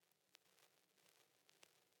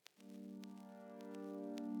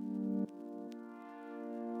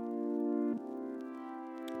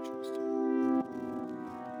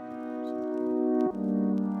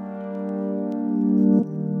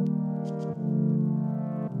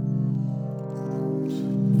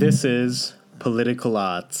This is Political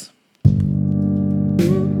Arts.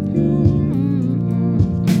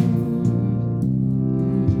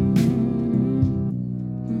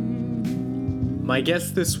 My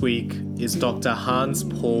guest this week is Dr.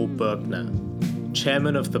 Hans-Paul Birkner,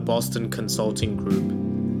 chairman of the Boston Consulting Group,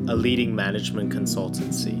 a leading management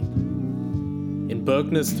consultancy. In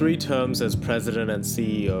Birkner's 3 terms as president and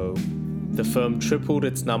CEO, the firm tripled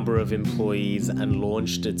its number of employees and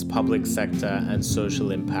launched its public sector and social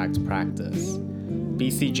impact practice.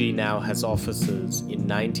 BCG now has offices in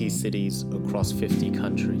 90 cities across 50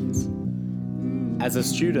 countries. As a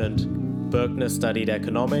student, Birkner studied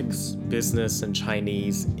economics, business, and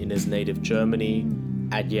Chinese in his native Germany,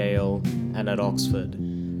 at Yale, and at Oxford.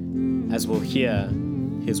 As we'll hear,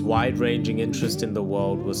 his wide-ranging interest in the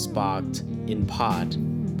world was sparked, in part,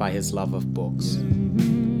 by his love of books.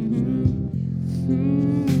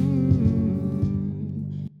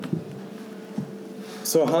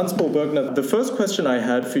 So Hans-Paul Birkner, the first question I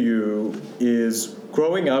had for you is,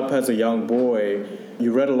 growing up as a young boy,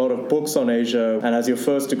 you read a lot of books on Asia, and as your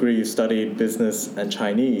first degree you studied business and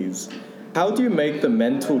Chinese. How do you make the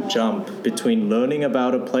mental jump between learning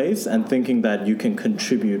about a place and thinking that you can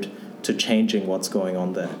contribute to changing what's going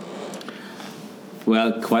on there?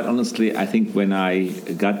 Well, quite honestly, I think when I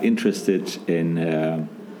got interested in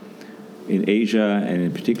Asia, and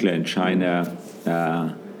in particular in China,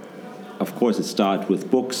 of course it started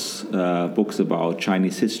with books about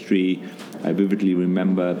Chinese history. I vividly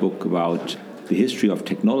remember a book about the history of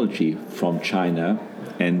technology from China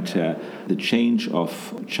and the change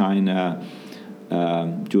of China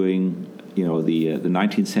during the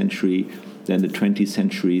 19th century, then the 20th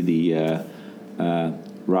century, the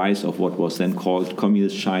rise of what was then called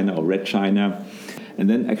Communist China or Red China. And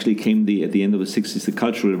then actually came at the end of the 60s, the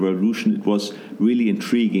Cultural Revolution. It was really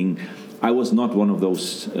intriguing. I was not one of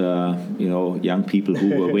those, young people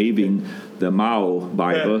who were waving the Mao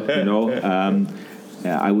Bible,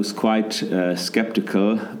 I was quite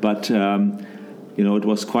skeptical, but, it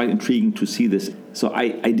was quite intriguing to see this. So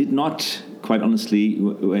I did not, quite honestly,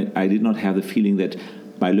 I did not have the feeling that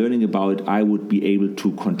by learning about it, I would be able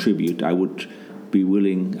to contribute. I would be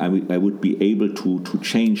willing, I would be able to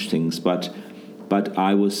change things, but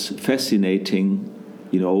I was fascinating,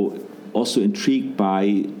 also intrigued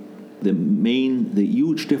by the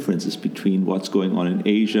huge differences between what's going on in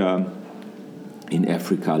Asia, in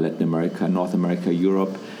Africa, Latin America, North America,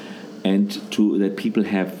 Europe, and that people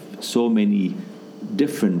have so many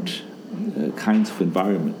different kinds of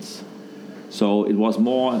environments. So it was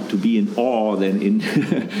more to be in awe than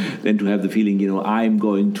than to have the feeling, I'm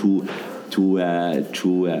going to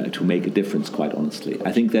make a difference. Quite honestly,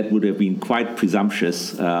 I think that would have been quite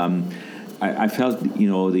presumptuous. I felt,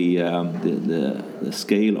 the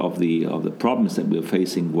scale of the problems that we're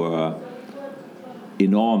facing were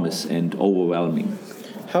enormous and overwhelming.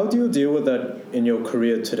 How do you deal with that in your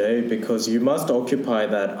career today? Because you must occupy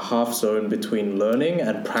that half zone between learning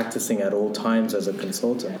and practicing at all times as a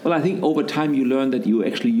consultant. Well, I think over time you learn that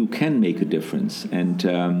you can make a difference. And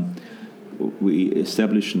we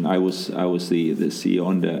established, and I was the CEO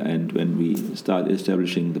on there, and when we started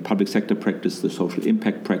establishing the public sector practice, the social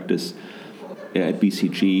impact practice at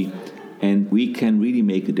BCG, and we can really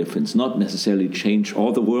make a difference, not necessarily change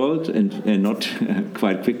all the world and not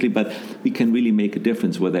quite quickly, but we can really make a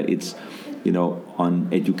difference, whether it's, on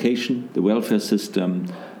education, the welfare system,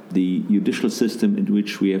 the judicial system in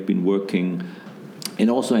which we have been working, and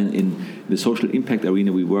also in the social impact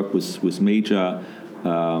arena. We work with major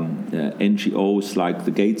NGOs like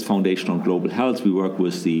the Gates Foundation on Global Health. We work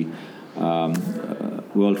with the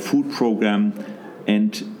World Food Program,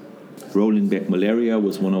 and Rolling Back Malaria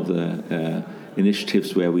was one of the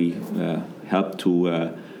initiatives where we helped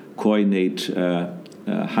to coordinate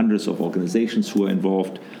hundreds of organizations who are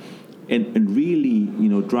involved, and really,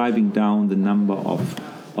 driving down the number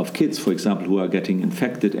of kids, for example, who are getting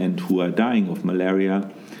infected and who are dying of malaria.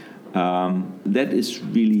 That is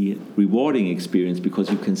really rewarding experience, because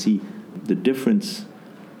you can see the difference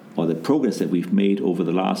or the progress that we've made over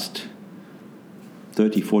the last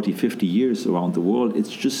 30, 40, 50 years around the world.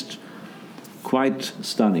 It's just quite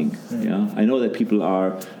stunning. Yeah, I know that people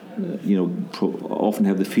are, often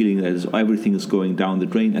have the feeling that everything is going down the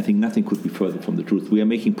drain. I think nothing could be further from the truth. We are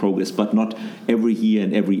making progress, but not every year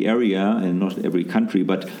in every area and not every country.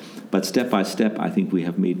 But step by step, I think we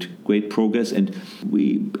have made great progress. And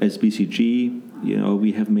we, as BCG,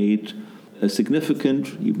 we have made a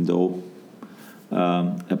significant, even though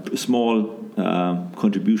a small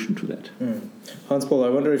contribution to that. Hans-Paul, I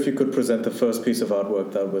wonder if you could present the first piece of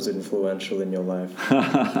artwork that was influential in your life.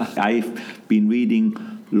 I've been reading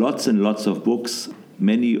lots and lots of books,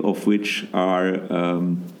 many of which are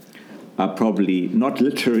are probably not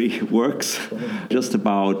literary works, just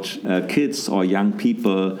about kids or young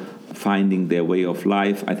people finding their way of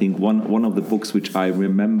life. I think one of the books which I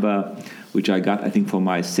remember, which I got, I think, for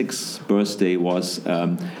my 6th birthday, was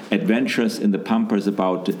Adventures in the Pampas,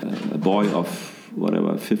 about a boy of,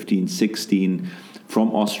 15, 16,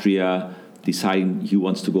 from Austria, deciding he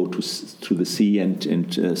wants to go to the sea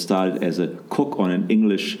and started as a cook on an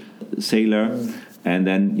English sailor, and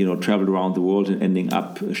then traveled around the world and ending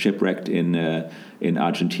up shipwrecked in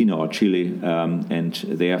Argentina or Chile, and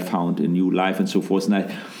there found a new life and so forth.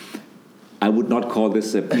 And I would not call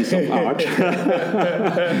this a piece of art,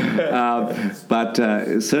 but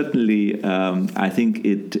certainly I think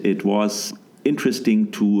it was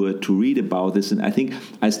interesting to read about this, and I think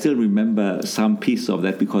I still remember some piece of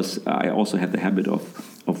that, because I also had the habit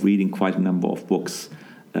of reading quite a number of books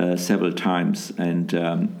several times. And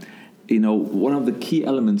one of the key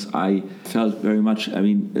elements I felt very much,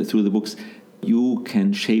 through the books, you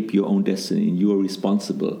can shape your own destiny and you are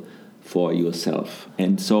responsible for yourself.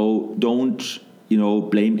 And so don't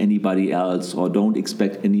blame anybody else, or don't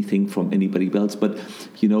expect anything from anybody else, but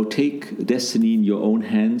take destiny in your own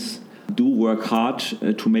hands. Do work hard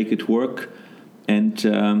to make it work, and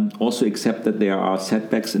also accept that there are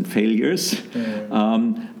setbacks and failures.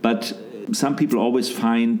 But some people always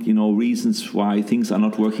find reasons why things are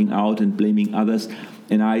not working out and blaming others.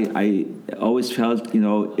 And I always felt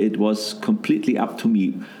it was completely up to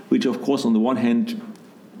me, which of course on the one hand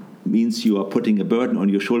means you are putting a burden on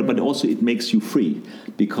your shoulder, but also it makes you free,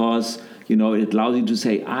 because it allows you to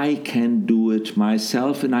say, I can do it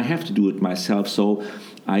myself and I have to do it myself. So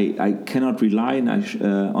I cannot rely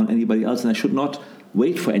on anybody else, and I should not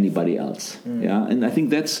wait for anybody else. Yeah, and I think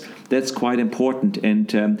that's quite important.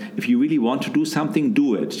 And if you really want to do something,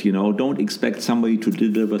 do it. Don't expect somebody to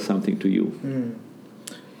deliver something to you.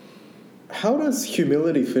 How does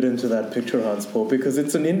humility fit into that picture, Hans Paul? Because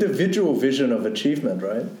it's an individual vision of achievement,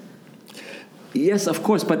 right? Yes, of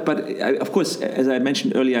course, but of course, as I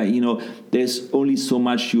mentioned earlier, there's only so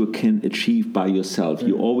much you can achieve by yourself.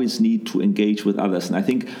 You always need to engage with others, and I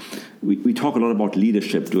think we talk a lot about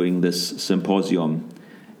leadership during this symposium,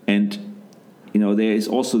 and there is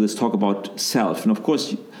also this talk about self, and of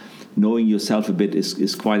course, knowing yourself a bit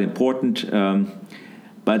is quite important.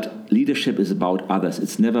 But leadership is about others.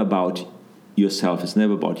 It's never about yourself. It's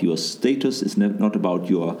never about your status. It's not about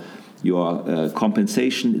your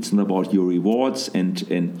compensation. It's not about your rewards and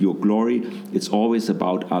your glory. It's always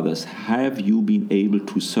about others. Have you been able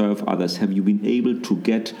to serve others? Have you been able to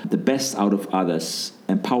get the best out of others,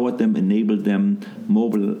 empowered them, enabled them,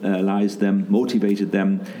 mobilized them, motivated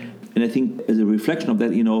them? And I think as a reflection of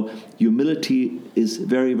that, humility is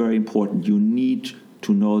very, very important. You need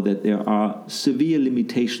to know that there are severe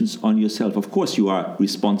limitations on yourself. Of course, you are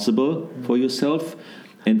responsible for yourself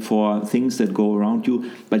and for things that go around you,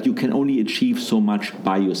 but you can only achieve so much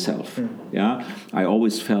by yourself. Yeah, I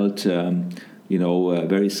always felt,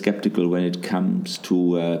 very skeptical when it comes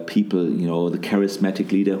to people, the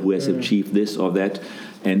charismatic leader who has achieved this or that,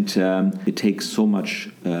 and it takes so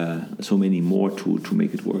many more to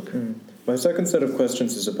make it work. My second set of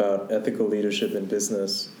questions is about ethical leadership in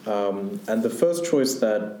business. And the first choice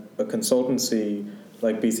that a consultancy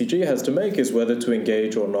like BCG has to make is whether to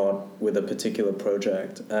engage or not with a particular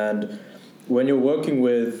project. And when you're working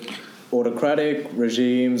with autocratic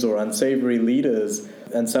regimes or unsavory leaders,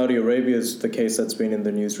 and Saudi Arabia is the case that's been in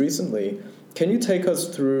the news recently, can you take us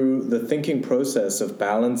through the thinking process of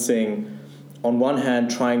balancing, on one hand,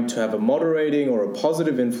 trying to have a moderating or a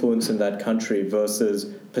positive influence in that country versus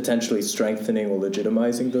potentially strengthening or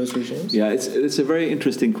legitimizing those regimes? Yeah, it's a very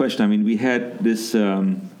interesting question. I mean, we had this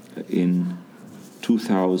in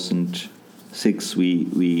 2006. We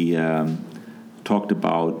talked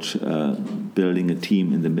about building a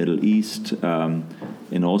team in the Middle East,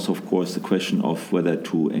 and also, of course, the question of whether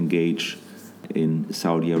to engage in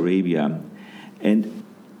Saudi Arabia. And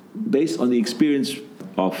based on the experience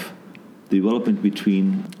of development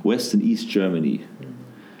between West and East Germany,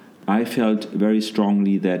 I felt very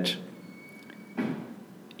strongly that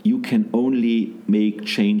you can only make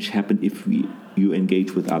change happen if you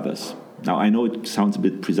engage with others. Now, I know it sounds a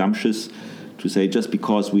bit presumptuous to say just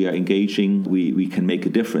because we are engaging, we can make a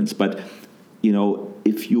difference. But,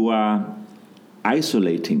 if you are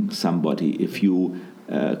isolating somebody, if you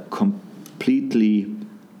completely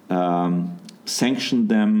sanction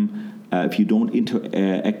them, if you don't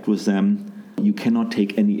interact with them, you cannot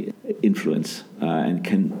take any influence and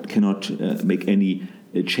cannot make any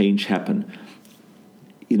change happen.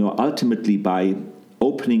 Ultimately, by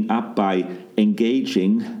opening up, by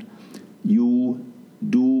engaging, you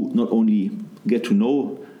do not only get to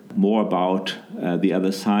know more about the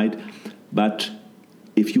other side, But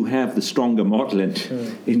if you have the stronger model, and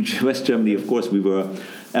in West Germany, of course, we were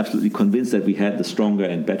absolutely convinced that we had the stronger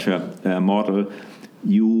and better model,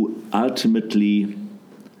 you ultimately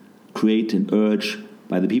create an urge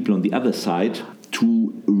by the people on the other side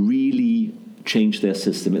to really change their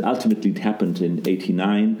system. It ultimately happened in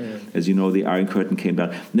 1989. As you know, the Iron Curtain came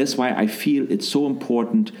down. And that's why I feel it's so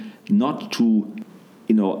important not to,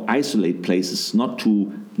 isolate places, not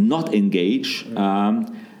to not engage,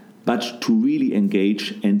 but to really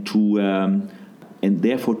engage and to and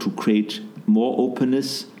therefore to create more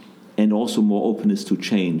openness and also more openness to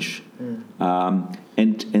change.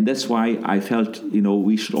 And that's why I felt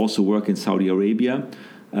we should also work in Saudi Arabia,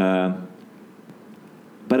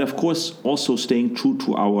 but of course also staying true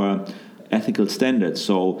to our ethical standards.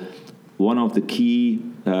 So one of the key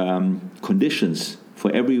conditions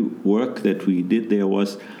for every work that we did there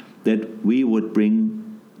was that we would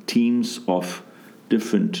bring teams of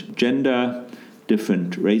different gender,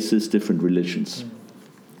 different races, different religions.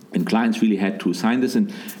 And clients really had to sign this.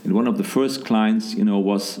 And one of the first clients,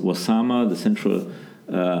 was SAMA, the central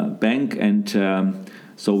bank. And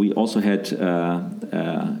so we also had, a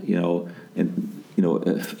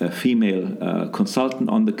female consultant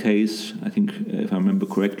on the case. I think, if I remember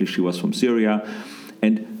correctly, she was from Syria.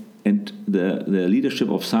 And the leadership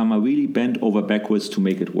of SAMA really bent over backwards to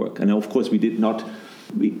make it work. And of course, we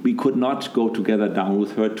could not go together down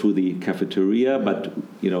with her to the cafeteria, but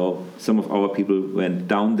some of our people went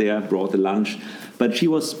down there, brought the lunch. But she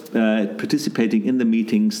was participating in the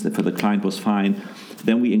meetings. For the client was fine.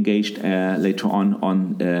 Then we engaged later on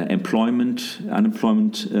unemployment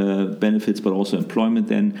benefits, but also employment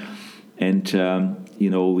then. And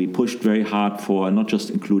we pushed very hard for not just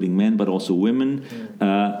including men, but also women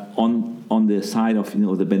on the side of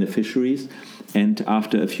the beneficiaries. And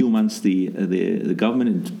after a few months, the government,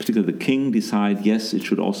 in particular the king, decided yes, it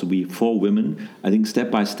should also be for women. I think step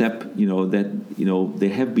by step,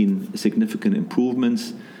 there have been significant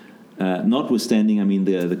improvements. Notwithstanding,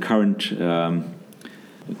 the current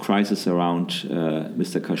crisis around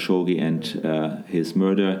Mr. Khashoggi and his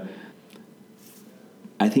murder,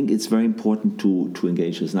 I think it's very important to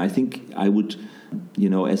engage this. And I think I would,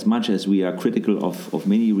 as much as we are critical of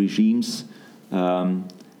many regimes,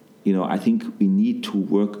 I think we need to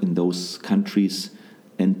work in those countries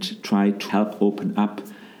and try to help open up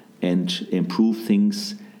and improve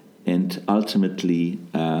things and ultimately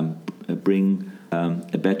bring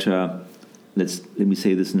a better, let me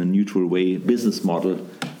say this in a neutral way, business model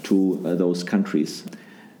to those countries.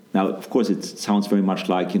 Now, of course, it sounds very much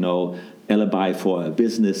like, alibi for a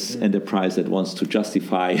business enterprise that wants to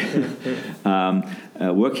justify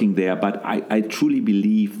working there. But I truly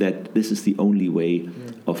believe that this is the only way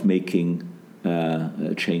of making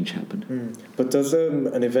change happen. But does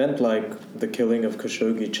an event like the killing of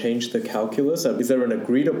Khashoggi change the calculus? Is there an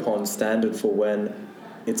agreed upon standard for when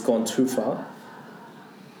it's gone too far?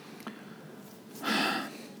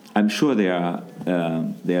 I'm sure there are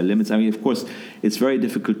limits. Of course, it's very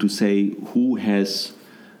difficult to say who has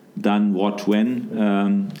done what when.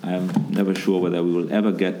 I'm never sure whether we will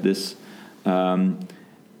ever get this. I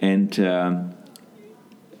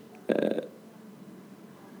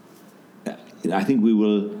think we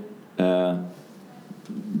will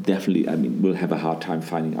definitely, we'll have a hard time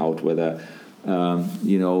finding out whether,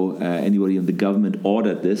 anybody in the government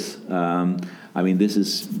ordered this. This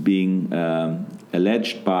is being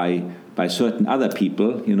alleged by certain other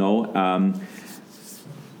people,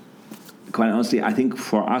 Quite honestly, I think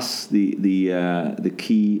for us the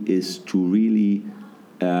key is to really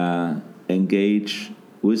engage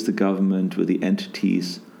with the government, with the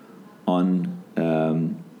entities on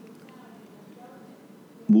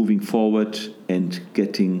moving forward and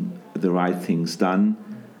getting the right things done,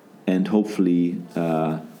 and hopefully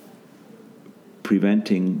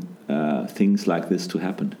preventing things like this to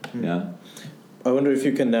happen. Yeah. I wonder if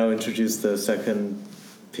you can now introduce the second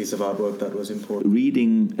piece of artwork that was important.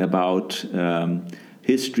 Reading about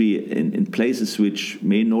history in places which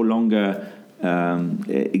may no longer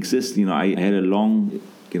exist. I had a long,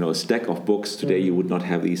 stack of books. Today you would not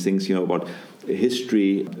have these things, about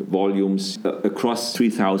history volumes across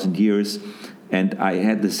 3,000 years. And I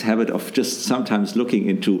had this habit of just sometimes looking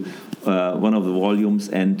into one of the volumes.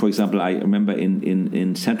 And, for example, I remember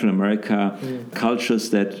in Central America,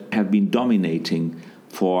 cultures that have been dominating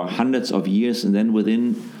for hundreds of years and then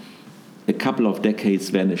within a couple of decades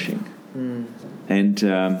vanishing. And,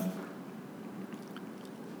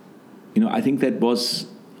 I think that was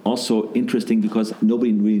also interesting because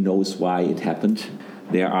nobody really knows why it happened.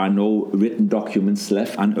 There are no written documents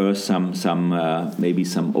left. Unearth some maybe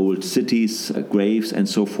some old cities, graves, and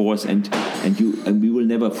so forth. And we will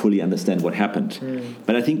never fully understand what happened.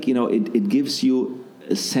 But I think, it gives you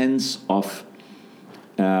a sense of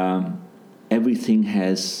everything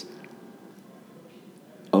has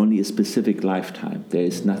only a specific lifetime. There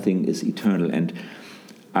is nothing is eternal. And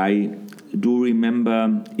I do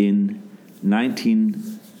remember in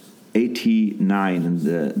 1989, in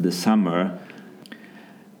the summer,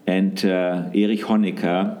 and Erich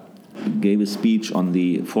Honecker gave a speech on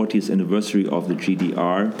the 40th anniversary of the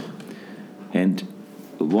GDR. And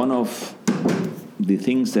one of the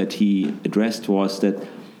things that he addressed was that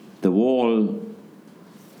the wall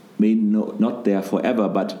may not there forever,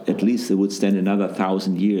 but at least it would stand another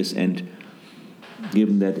 1,000 years. And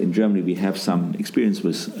given that in Germany we have some experience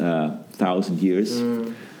with 1,000 years,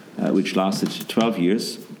 which lasted 12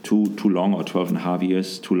 years, too long, or 12 and a half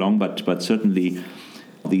years, too long, but certainly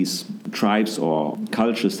these tribes or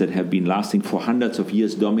cultures that have been lasting for hundreds of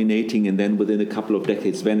years, dominating, and then within a couple of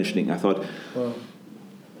decades vanishing. I thought,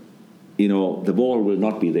 the wall will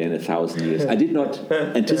not be there in 1,000 years. I did not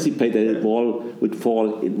anticipate that the wall would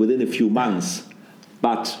fall within a few months,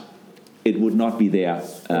 but it would not be there,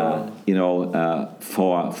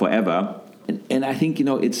 for forever. And I think,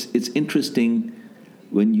 it's interesting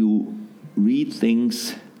when you read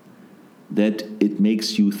things that it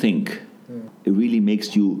makes you think. It really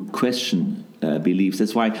makes you question beliefs.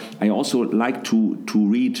 That's why I also like to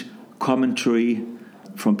read commentary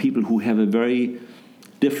from people who have a very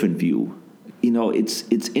different view. It's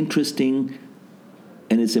interesting,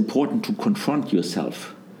 and it's important to confront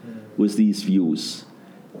yourself with these views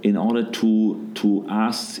in order to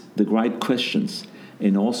ask the right questions,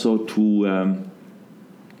 and also to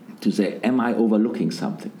say, am I overlooking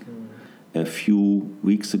something? A few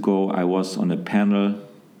weeks ago, I was on a panel.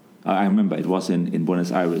 I remember it was in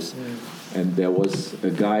Buenos Aires, and there was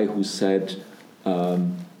a guy who said,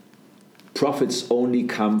 profits only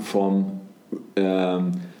come from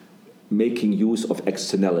making use of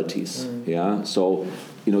externalities. So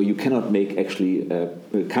you cannot make actually a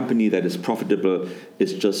company that is profitable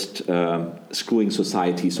is just screwing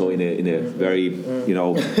society. So in a very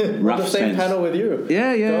rough the same sense. Panel with you.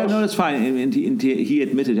 Yeah, no, that's fine. And he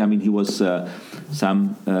admitted. I mean, he was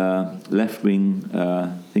some left-wing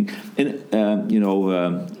thing, and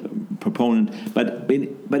proponent.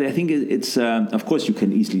 But I think it's of course you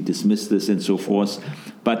can easily dismiss this and so forth.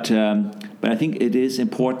 But I think it is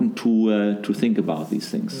important to think about these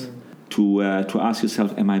things. To ask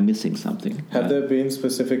yourself, am I missing something? Have there been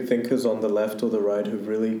specific thinkers on the left or the right who've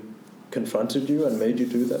really confronted you and made you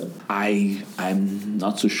do that? I'm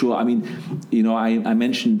not so sure. I mean, I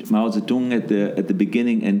mentioned Mao Zedong at the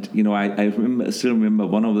beginning, and I still remember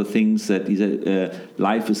one of the things that he said: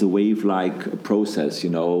 life is a wave-like process,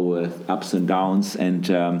 ups and downs, and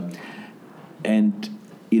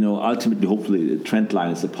ultimately, hopefully, the trend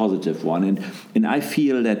line is a positive one, and I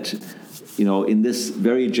feel that. In this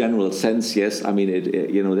very general sense, yes. I mean,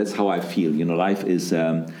 that's how I feel. Life is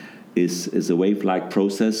a wave-like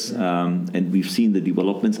process, and we've seen the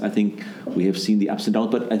developments. I think we have seen the ups and downs,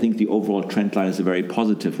 but I think the overall trend line is a very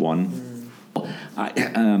positive one.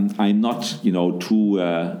 I'm not, too.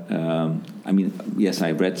 I mean, yes,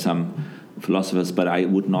 I've read some philosophers, but I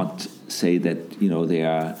would not say that they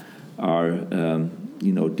are.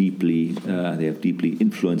 Deeply, they have deeply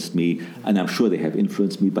influenced me, and I'm sure they have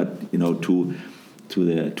influenced me. But to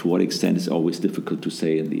what extent is always difficult to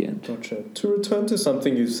say in the end. Gotcha. To return to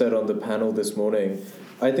something you said on the panel this morning,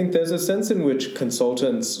 I think there's a sense in which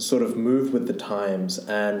consultants sort of move with the times,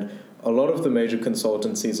 and a lot of the major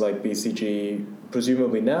consultancies like BCG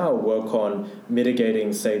presumably now work on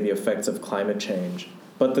mitigating, say, the effects of climate change.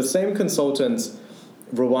 But the same consultants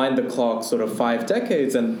rewind the clock sort of 5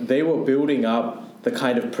 decades, and they were building up the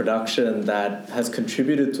kind of production that has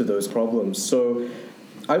contributed to those problems. So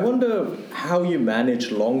I wonder how you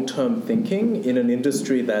manage long-term thinking in an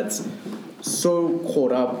industry that's so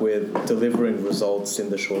caught up with delivering results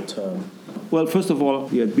in the short term. Well, first of all,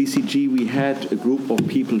 at BCG, we had a group of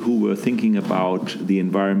people who were thinking about the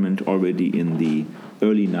environment already in the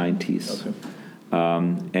early 90s.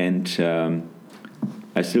 Okay.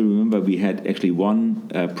 I still remember we had actually one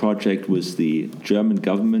project with the German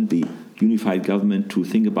government, the unified government, to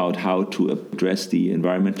think about how to address the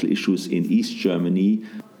environmental issues in East Germany.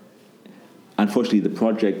 Unfortunately, the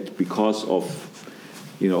project, because of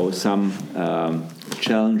some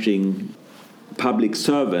challenging public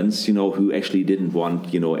servants, who actually didn't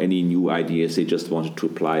want any new ideas, they just wanted to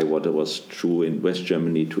apply what was true in West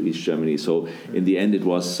Germany to East Germany. So in the end, it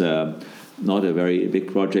was not a very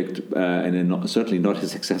big project, and certainly not a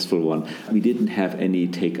successful one. We didn't have any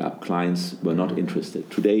take-up. Clients were not interested.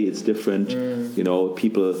 Today it's different.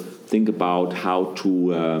 People think about how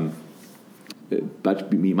to but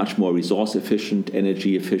be much more resource efficient,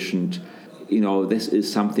 energy efficient. This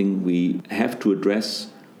is something we have to address,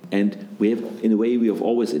 and we have, in a way, we have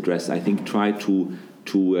always addressed. I think try to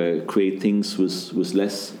create things with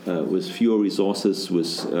less, with fewer resources,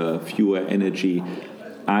 with fewer energy.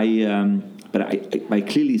 But I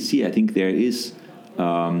clearly see. I think there is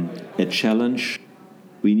a challenge.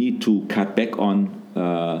 We need to cut back on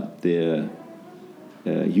the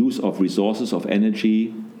use of resources, of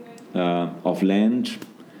energy, of land,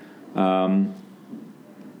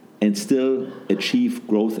 and still achieve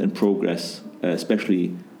growth and progress,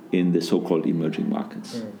 especially in the so-called emerging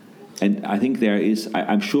markets. Mm. And I think there is,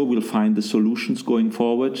 I'm sure we'll find the solutions going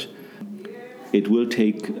forward. It will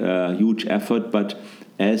take huge effort, but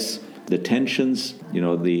as the tensions,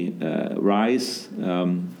 the rise,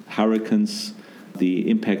 hurricanes, the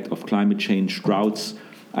impact of climate change, droughts,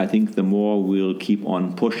 I think the more we'll keep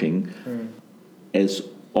on pushing. Mm. As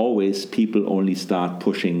always, people only start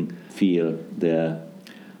pushing, feel the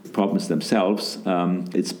problems themselves.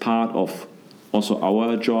 It's part of also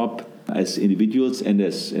our job as individuals and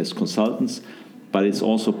as consultants, but it's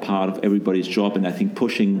also part of everybody's job. And I think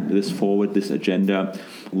pushing this forward, this agenda,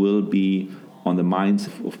 will be on the minds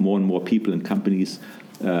of more and more people and companies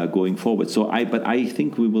going forward. But I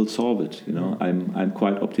think we will solve it. I'm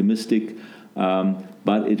quite optimistic,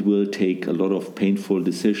 but it will take a lot of painful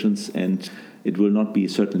decisions, and it will not be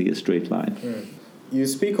certainly a straight line. Mm. You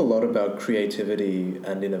speak a lot about creativity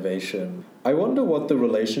and innovation. I wonder what the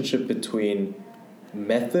relationship between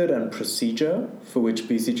method and procedure, for which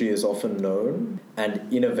BCG is often known, and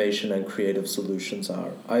innovation and creative solutions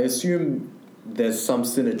are. I assume there's some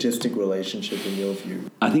synergistic relationship in your view.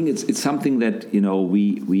 I think it's something that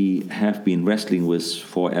we have been wrestling with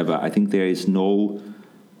forever. I think there is no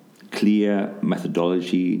clear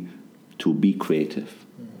methodology to be creative.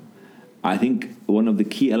 I think one of the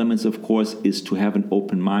key elements, of course, is to have an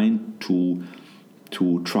open mind,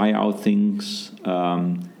 to try out things,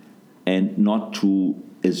 and not to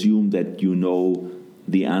assume that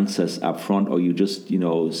the answers up front, or you just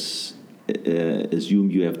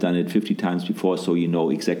assume you have done it 50 times before, so you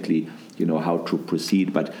know exactly how to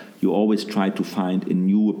proceed. But you always try to find a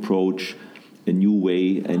new approach, a new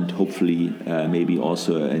way, and hopefully maybe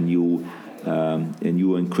also a new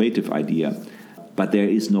and creative idea. But there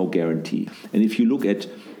is no guarantee. And if you look at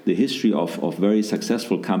the history of very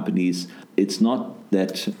successful companies, it's not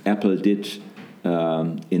that Apple did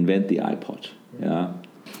invent the iPod,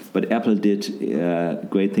 but Apple did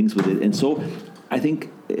great things with it. And so I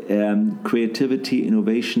think creativity,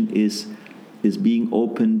 innovation is being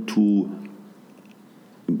open to,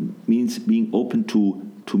 means being open to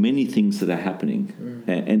many things that are happening,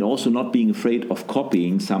 and also not being afraid of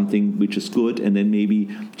copying something which is good and then maybe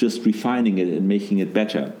just refining it and making it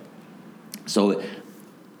better. So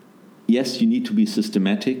yes, you need to be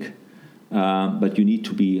systematic, but you need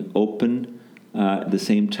to be open at the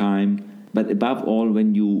same time. But above all,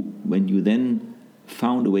 when you then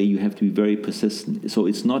found a way, you have to be very persistent. So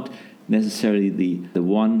it's not necessarily the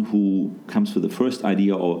one who comes with the first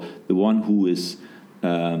idea or the one who is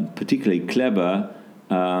particularly clever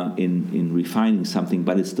in refining something,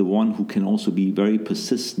 but it's the one who can also be very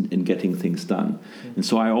persistent in getting things done. And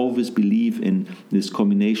so I always believe in this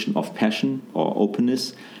combination of passion or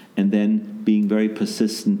openness and then being very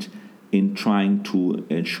persistent in trying to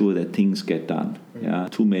ensure that things get done.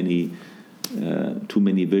 Too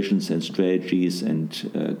many visions and strategies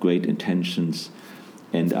and great intentions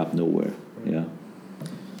end up nowhere.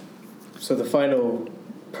 So the final,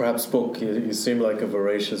 perhaps, book, you seem like a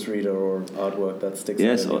voracious reader, or artwork that sticks.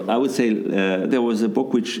 Yes, I would say there was a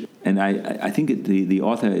book which, and I think the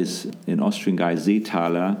author is an Austrian guy,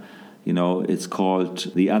 Seethaler. It's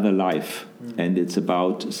called The Other Life, and it's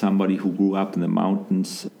about somebody who grew up in the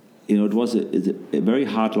mountains. It was a very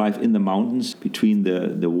hard life in the mountains between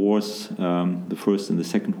the wars, the First and the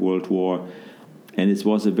Second World War, and it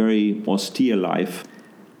was a very austere life.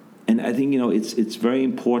 And I think it's very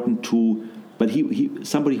important to. But he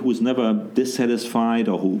somebody who was never dissatisfied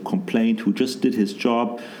or who complained, who just did his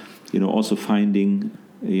job, also finding,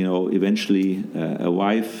 eventually a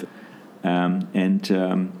wife,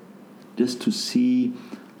 and just to see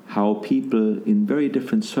how people in very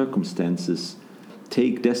different circumstances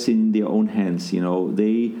take destiny in their own hands.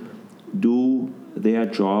 They do their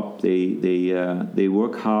job, they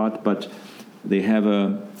work hard, but they have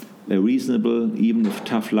a reasonable, even if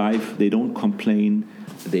tough life. They don't complain.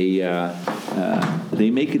 They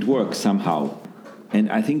make it work somehow,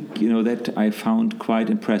 and I think that I found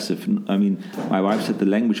quite impressive. I mean, my wife said the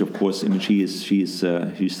language, of course. I mean,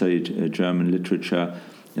 she studied German literature,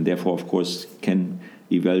 and therefore, of course, can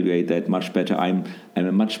evaluate that much better. I'm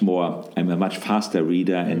a much faster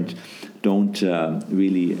reader and don't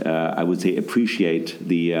really, I would say, appreciate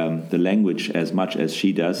the language as much as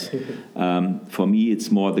she does. For me,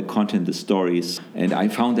 it's more the content, the stories, and I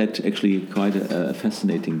found that actually quite a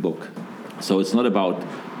fascinating book. So it's not about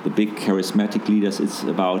the big charismatic leaders, it's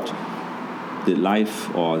about the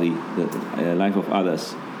life or the life of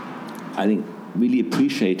others. I think really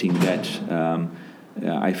appreciating that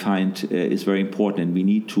I find is very important, and we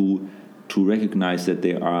need to recognize that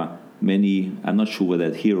there are many, I'm not sure whether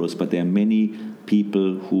they're heroes, but there are many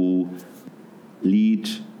people who lead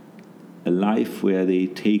a life where they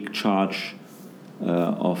take charge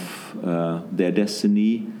of their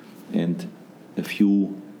destiny and a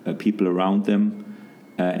few people around them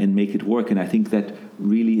and make it work. And I think that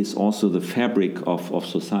really is also the fabric of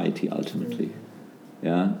society ultimately.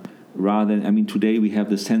 Yeah. Rather than, today we have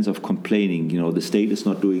the sense of complaining. The state is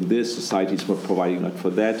not doing this, society is not providing not for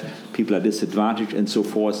that, people are disadvantaged and so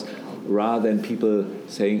forth. Rather than people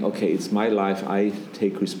saying, okay, it's my life, I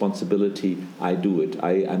take responsibility, I do it.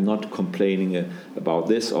 I'm not complaining about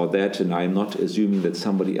this or that, and I'm not assuming that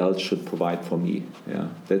somebody else should provide for me. Yeah,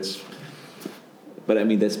 that's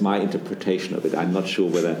my interpretation of it. I'm not sure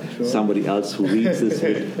whether somebody else who reads this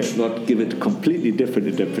would not give it a completely different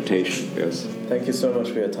interpretation. Yes. Thank you so much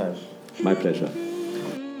for your time. My pleasure.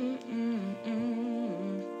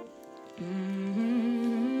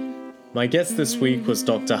 My guest this week was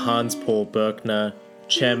Dr. Hans-Paul Birkner,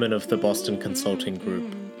 chairman of the Boston Consulting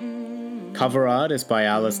Group. Cover art is by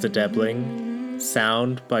Alistair Debling,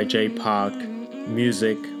 sound by Jay Park,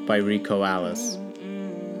 music by Rico Alice.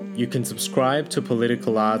 You can subscribe to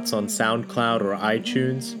Political Arts on SoundCloud or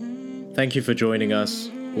iTunes. Thank you for joining us.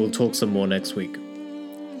 We'll talk some more next week.